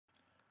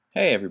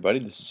Hey everybody,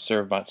 this is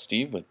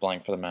ServbotSteve with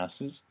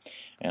BlankForTheMasses,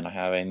 and I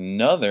have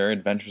another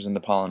Adventures in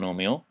the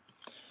Polynomial.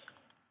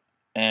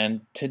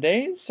 And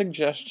today's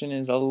suggestion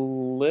is a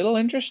little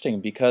interesting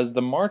because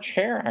the March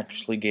Hare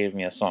actually gave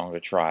me a song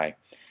to try.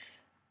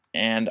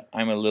 And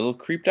I'm a little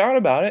creeped out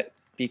about it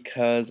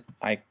because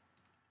I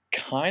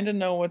kind of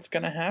know what's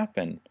going to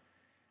happen.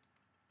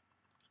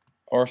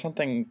 Or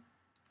something,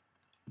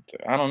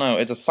 I don't know,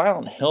 it's a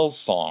Silent Hill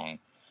song.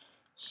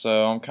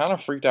 So I'm kind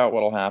of freaked out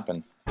what'll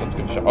happen. Let's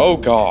give it a shot. Oh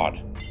god!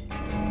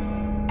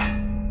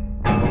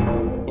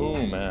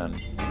 Oh man.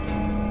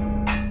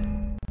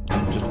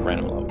 Just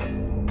random level.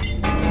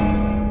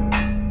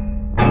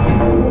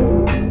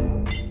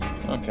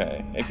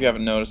 Okay, if you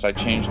haven't noticed, I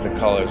changed the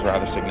colors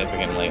rather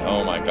significantly.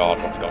 Oh my god,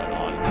 what's going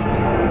on?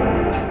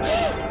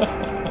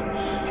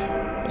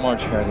 The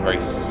March Hare has a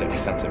very sick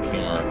sense of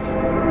humor.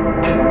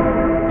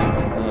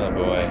 Oh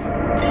boy.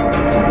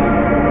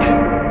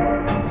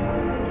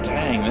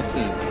 Dang, this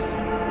is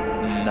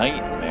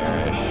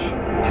nightmarish.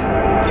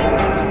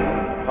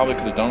 I probably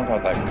could have done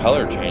without that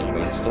color change,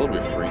 but it'd still be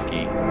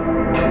freaky. Oh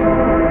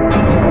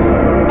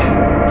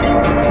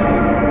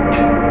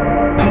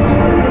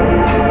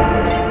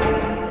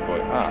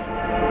boy,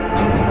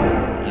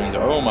 and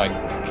oh my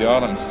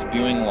god, I'm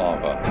spewing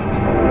lava.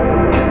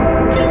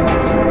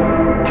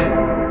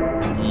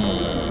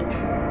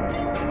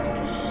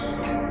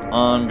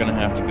 I'm gonna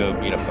have to go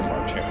beat up the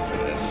March Hare for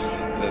this.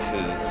 This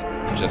is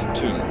just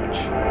too much.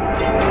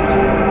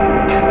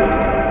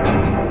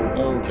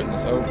 Oh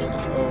goodness, oh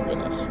goodness, oh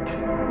goodness.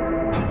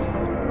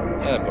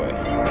 Oh boy.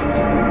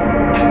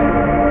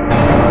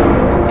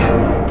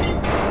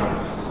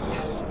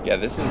 Yeah,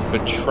 this is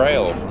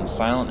Betrayal from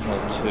Silent Hill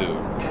 2.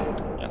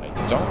 And I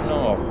don't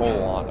know a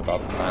whole lot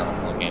about the Silent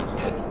Hill games.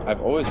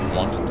 I've always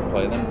wanted to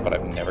play them, but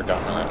I've never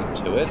gotten around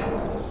to it.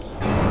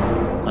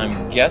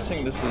 I'm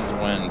guessing this is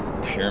when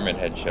Pyramid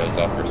Head shows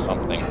up or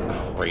something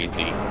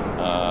crazy.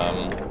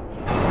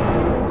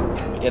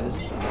 Yeah, this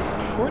is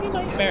pretty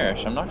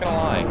nightmarish, I'm not gonna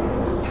lie.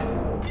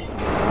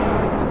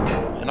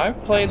 And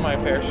I've played my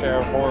fair share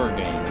of horror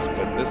games,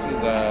 but this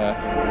is a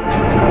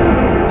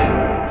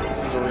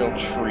real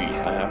treat,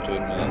 I have to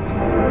admit.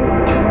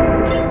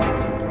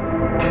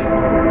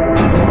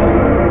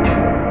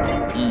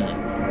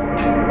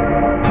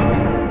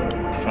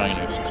 Trying a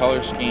new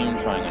color scheme,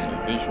 trying a new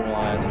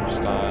visualizer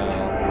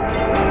style.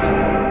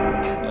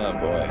 Oh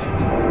boy.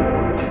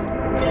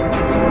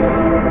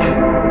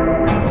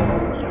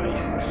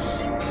 Yikes,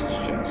 this is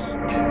just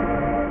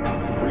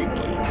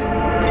freaky.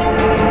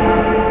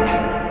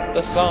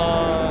 The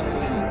sun!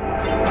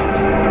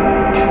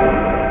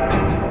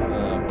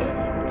 Oh boy.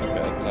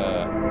 Okay, let's I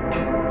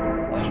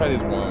wanna try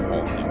these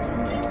wormhole things. I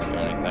don't think they do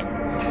anything.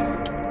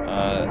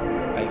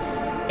 I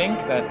think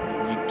that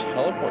you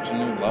teleport to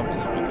new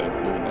levels if you go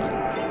through them.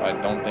 I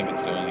don't think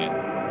it's doing it.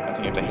 I think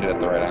you have to hit it at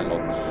the right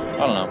angle. I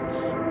don't know.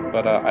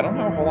 But I don't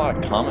have a whole lot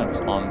of comments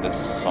on this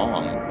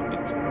song.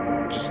 It's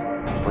just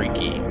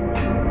freaky.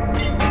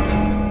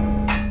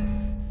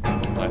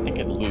 And I think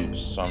it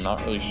loops, so I'm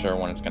not really sure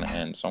when it's going to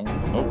end. So,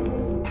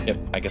 oh, yep,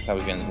 I guess that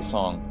was the end of the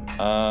song.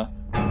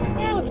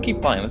 Yeah, let's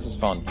keep playing. This is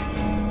fun.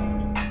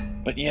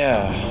 But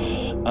yeah,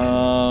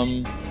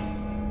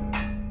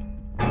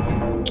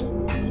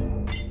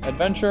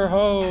 Adventure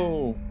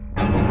ho!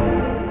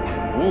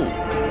 Ooh.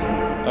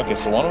 Okay,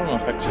 so one of them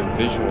affects your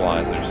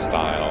visualizer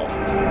style.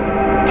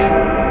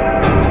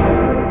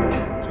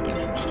 That's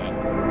interesting.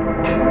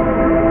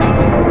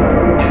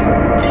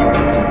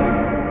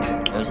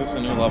 Or is this a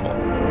new level?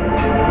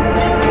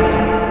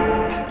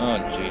 Oh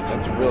jeez,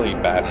 that's really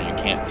bad when you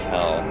can't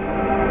tell.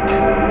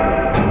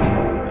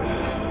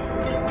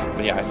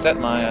 But yeah, I set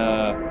my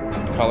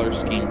color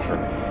scheme for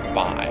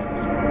 5.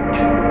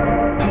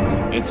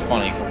 It's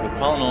funny, because with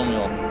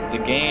Polynomial, the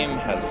game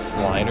has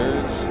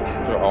sliders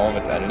for all of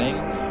its editing,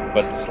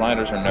 but the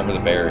sliders are never the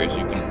barriers.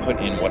 You can put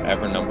in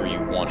whatever number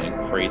you want, and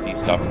crazy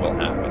stuff will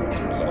happen as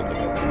a result of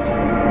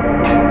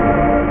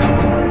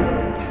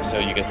it. So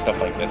you get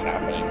stuff like this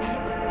happening.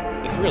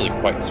 It's really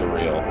quite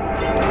surreal.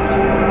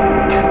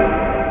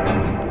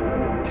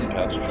 Okay,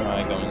 let's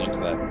try going into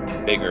that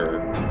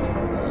bigger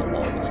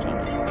wormhole this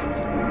time.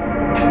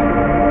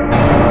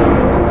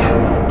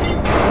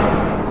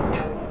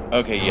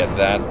 Okay, yeah,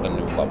 that's the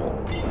new level.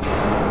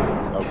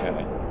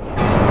 Okay.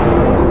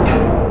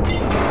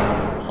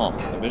 Huh,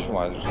 the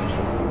visualizers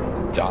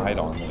actually died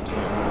on me too.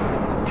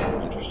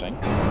 Interesting.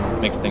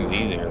 Makes things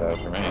easier though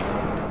for me.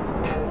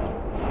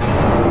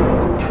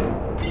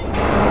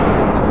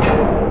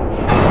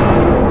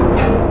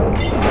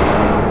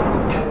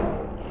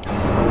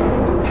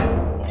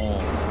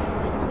 Oh,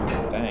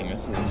 dang,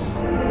 this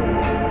is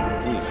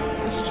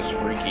just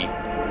freaky.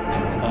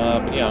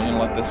 But yeah, I'm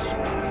gonna let this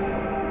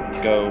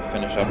go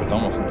finish up. It's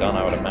almost done,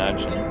 I would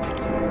imagine.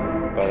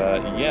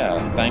 But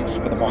yeah, thanks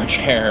for the March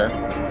Hare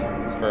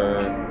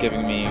for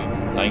giving me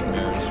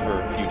nightmares for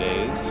a few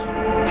days.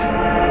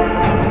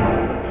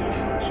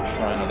 Let's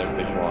try another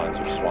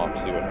visualizer swap,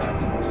 see what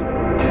happens.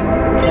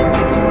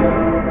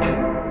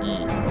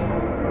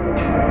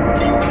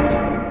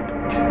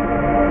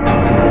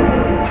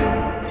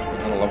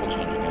 There's not a level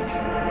change again.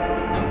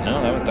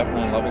 No, that was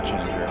definitely a level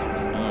changer.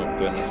 Oh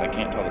goodness, I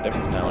can't tell the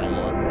difference now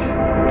anymore.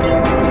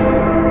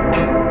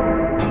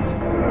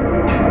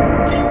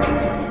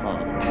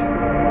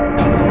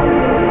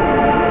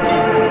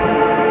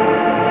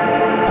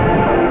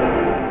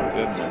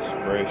 Goodness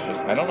gracious.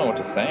 I don't know what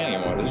to say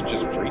anymore. This is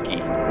just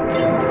freaky.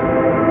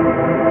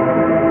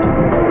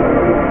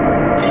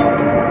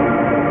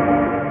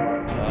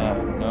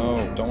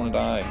 No, don't want to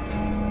die.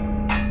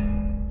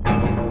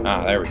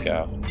 Ah, there we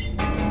go.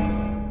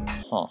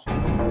 Huh.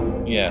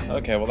 Yeah,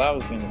 okay, well that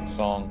was the end of the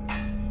song.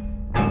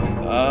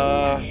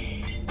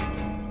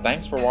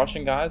 Thanks for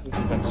watching, guys. This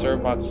has been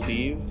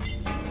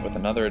ServbotSteve with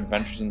another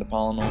Adventures in the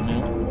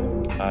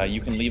Polynomial.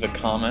 You can leave a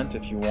comment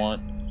if you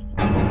want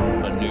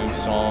a new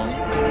song.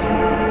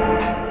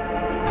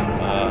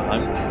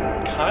 I'm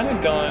kind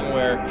of going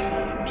where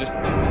just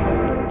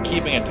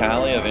keeping a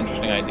tally of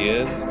interesting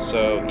ideas,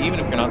 so even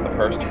if you're not the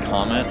first to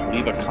comment,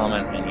 leave a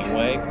comment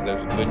anyway, because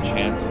there's a good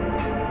chance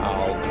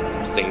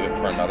I'll save it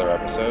for another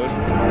episode.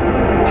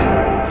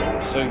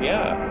 So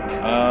yeah,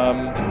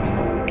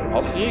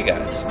 I'll see you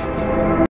guys.